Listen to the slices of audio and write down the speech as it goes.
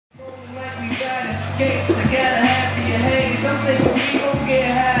skates, I got a happy haze. I'm thinking we gon'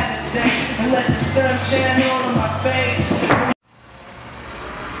 get high today and let the sun shine all on my face.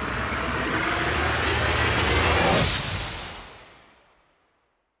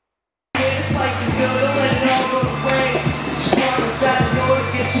 It's like the good, don't let it all go to waste. Just walk inside the door to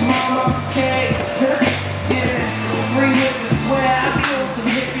get your mama cake. Yeah, free niggas swear I be on some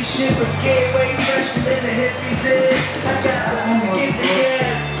hippie shit, but get way fresher than the hippies is. I got to get the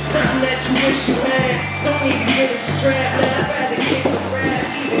gas, something that you wish you had. Don't even get a strap, man. I'd rather kick a rap,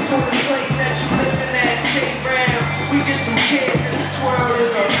 even from the place that you living at, King Brown. We just some kids in the swirl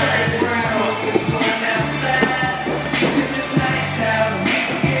is our night ground. Going outside, 'cause it's nice out and we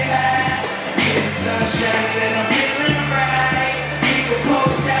can get high. Get the sun shining and I'm feeling right. We can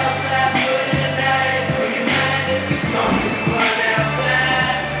post outside for the night. For your mind if you smoke this blunt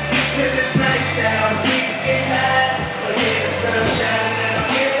outside. 'Cause it's nice out and we can get high. But get the sun shining and I'm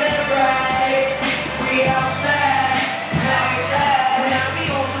feeling right. We outside, when I be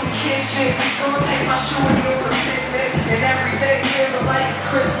on some kid shit, gonna take my shorty on a picnic, and every day feeling like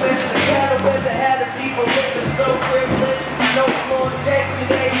Christmas. The kind of weather had the people living so privileged. No more day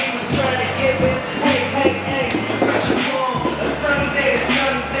today, he was trying to give it. Hey, hey, hey, such a warm, a sunny day, a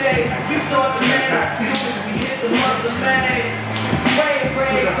sunny day. We saw the man as soon as we hit the month of May.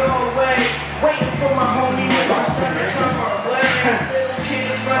 Rain, go away, waiting for my homie with my son to come our way. Little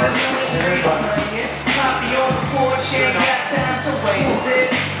kids running through the street playing. Poppy on the porch, he ain't got time to waste it.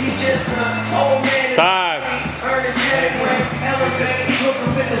 He's just an old man. Time. Earn his headway, elevate, look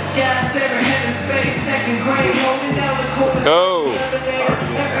up in the sky, staring head in space. Second grade, holding down the corner. Go.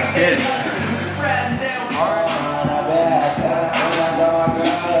 That's it.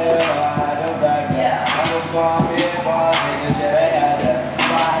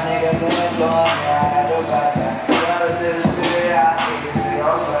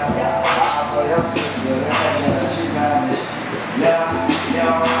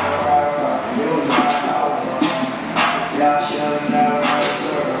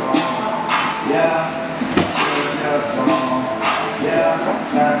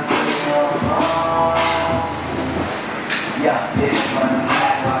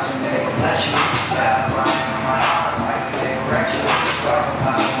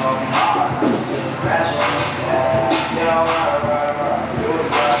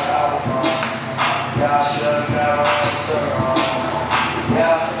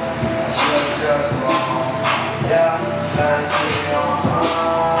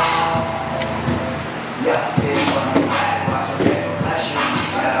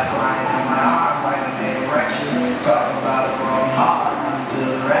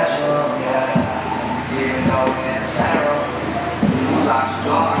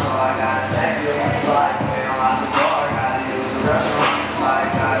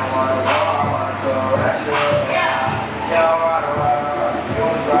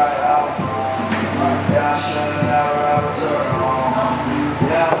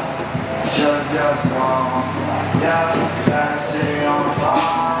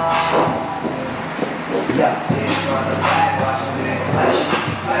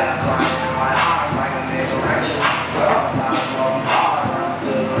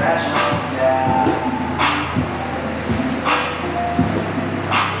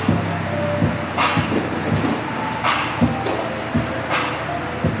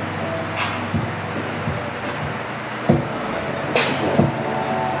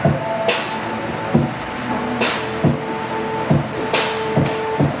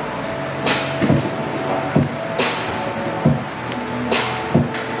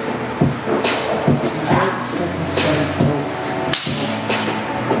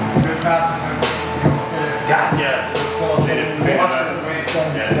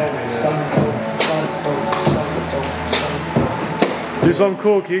 Do something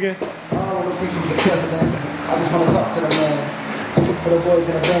cool, Keegan. I don't want to preach the president. I just want to talk to the man. Speak for the boys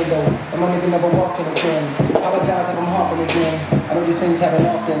in the band though. And my nigga never walking again. Apologize if I'm harping again. I know these things happen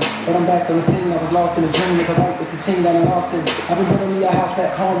often, but I'm back on the scene. I was lost in a dream. It's alright, it's a team down in Austin. I've been building me a house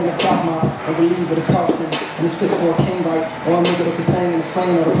back home in the South Mile. I believe what it's costing. And it's fit for a king, right? Or a nigga that can sing and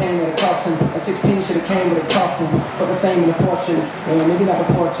explain all the pain that it cost him. At 16 should have came with a coffin. For the fame and the fortune. And maybe not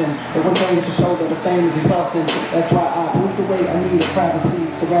the fortune. But one thing is for sure that the fame is exhausting. That's why I moved away. I needed privacy.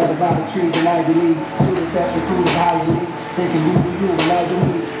 Surrounded by the trees and Ivy League. Through the steps and through the high elite. Thinking you do you and I do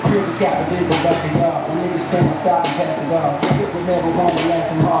me. Crib has got the big one back in y'all. My niggas stand outside and pass the guard. It would never want to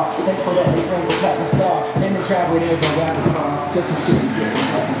laugh them hard. Thankful that they bring the platinum star. Then they travel with there's a rapid car. Just some shit to get from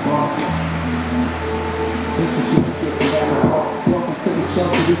back and forth. Just some shit to get from back and forth. Welcome to the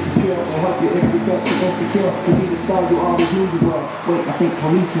shelter is secure. I'll help you if you felt to insecure. To be the star you always knew you were. Wait, I think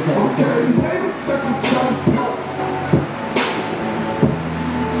police is at the door.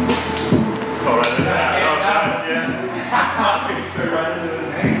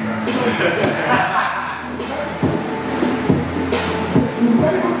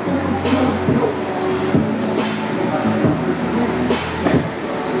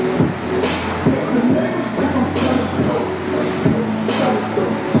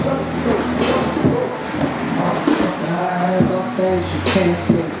 Can't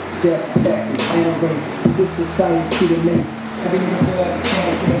escape death, taxes, and rape. This society to make every nigga feel like a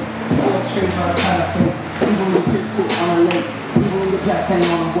candidate. All straight on a kind of thing. Even when the trips sit on a lake, even when the plaques hang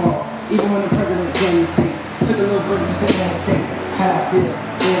on the wall, even when the president can't take. Took a little break just to meditate. How I feel,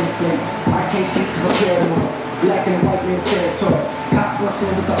 damn straight. I can't sleep cause I'm paranoid. Black and white man territory. Cops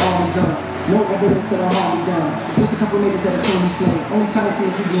busting with the army gun. No evidence that I'm harm done. Just a couple niggas that are told me slain. Only time they see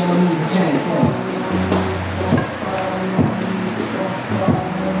us we be on the news and change.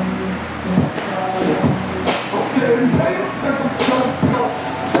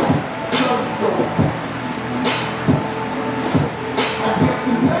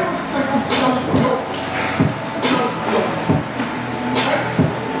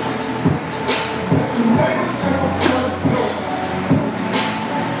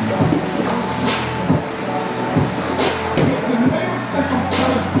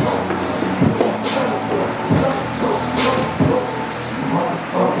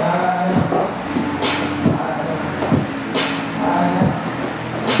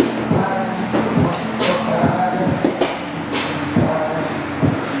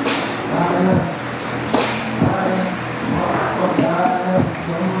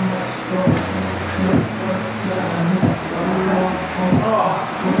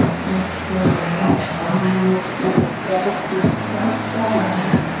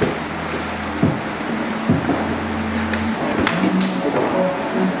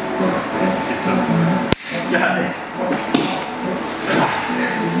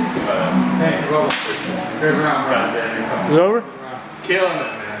 Is it over? Killing it,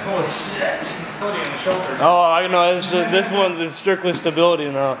 man. Holy shit. Stability on the shoulders. Oh, I know. This one's is strictly stability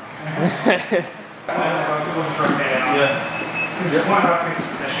now. Yeah. He's just one about 60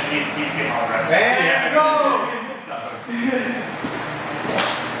 submission. He's getting all the rest. And go!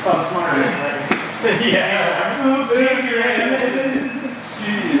 Oh, smarter than that. Yeah.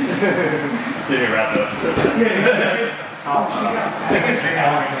 Did you wrap it up?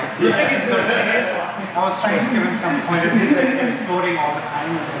 I was trying to give him some pointers. He's like exploding all the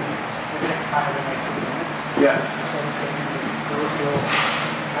time. And it's like 5 or like 2 minutes. Yes. So I was saying, those will,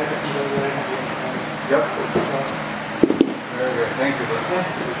 I bet you will really have it. Yep. Very good. Thank you. Yeah.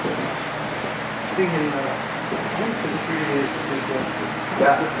 I think physically is good.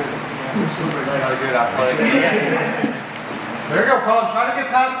 Yeah. Good athletic. There you go, Paul. Try to get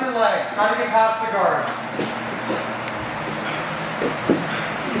past your legs. Try to get past the guard.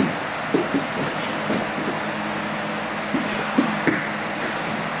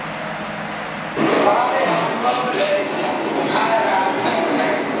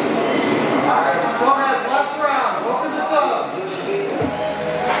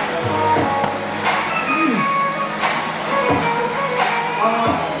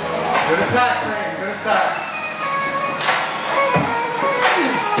 Good attack, Green. Good attack.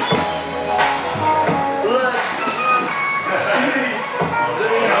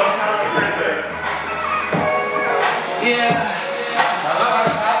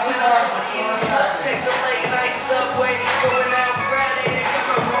 Take the late night subway, going out Friday, they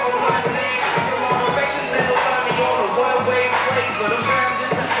come home Monday. From all directions, they don't find me on a one-way plate, but I'm found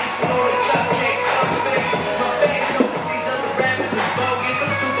just a icing on a cupcake, face. My fans know these other rappers is bogus.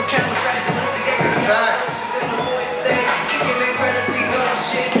 I'm super califragilistic. In the voice stage, kicking incredibly dumb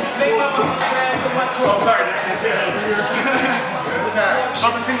shit. Make my mama proud for my clothes. Oh, sorry.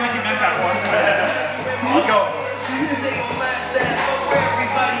 Doesn't seem like you meant that once. Let's go. Stay on my side, fuck where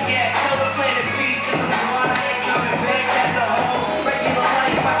everybody at. Tell the planet peace, cause I'm gone, I ain't coming back. That's the whole regular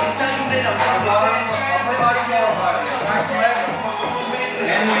life, I can tell you that I'm coming back. Upper body, lower body. Back legs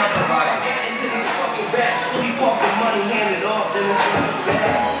and the upper body. Get into these fucking rats, fully walk the money, hand it off, then it's not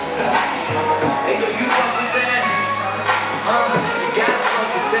bad. Hey yo, you fuck with that? You gotta fuck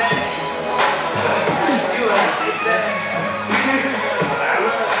with that. You ain't with that.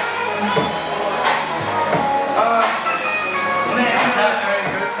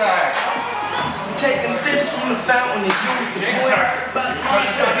 Taking sips from the fountain and you the point. But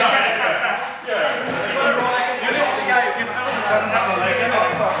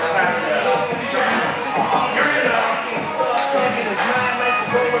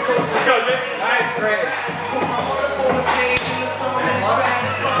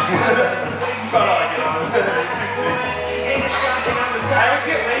I always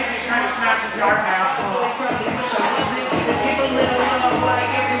get lazy trying to smash his guard now.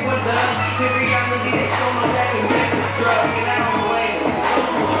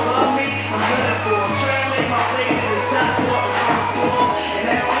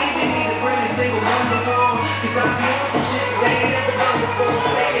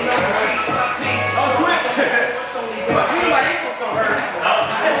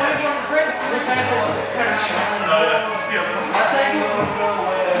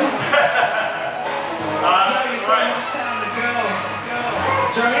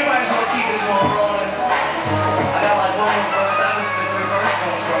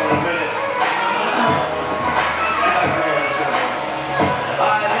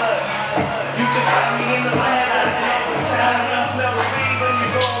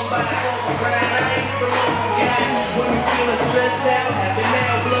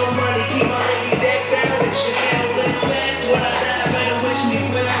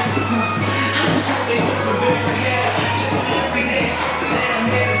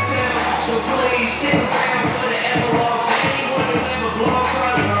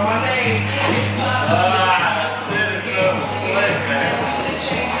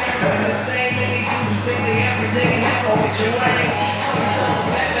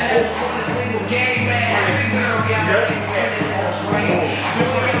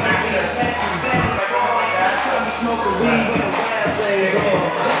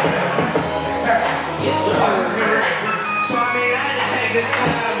 This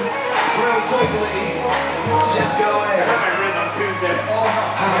time, real quickly, just go ahead. I got my written on Tuesday. I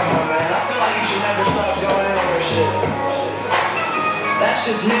don't know, man. I feel like you should never stop going in on this shit. That's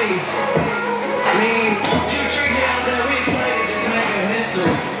just me. I mean, you three down there, we excited just making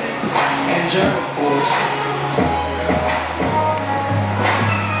history. And German force.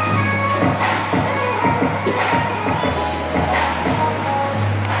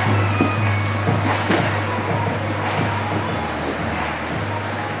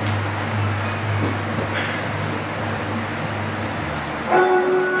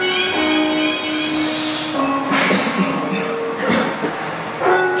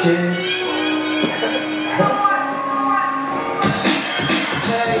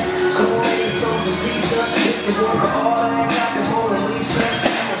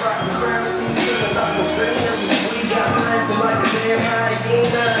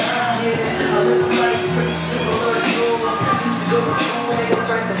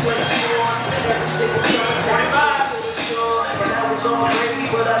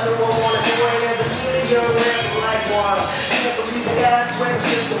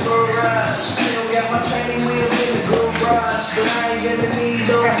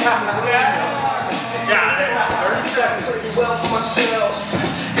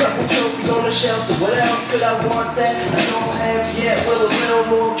 So what else could I want that I don't have yet? With a little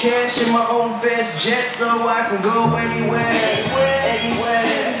more cash in my own fast jet, so I can go anywhere.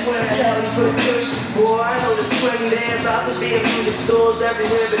 Cali for the push, boy. I know there's plenty there. About to be in music stores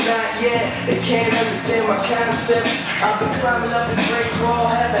everywhere, but not yet. They can't understand my concept. I've been climbing up the Great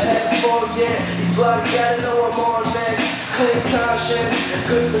Wall, haven't had it for yet. These blogs gotta know I'm on next. Clean conscience,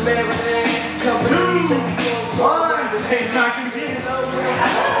 good Samaritan. Companies say we go far. He's not gonna get it.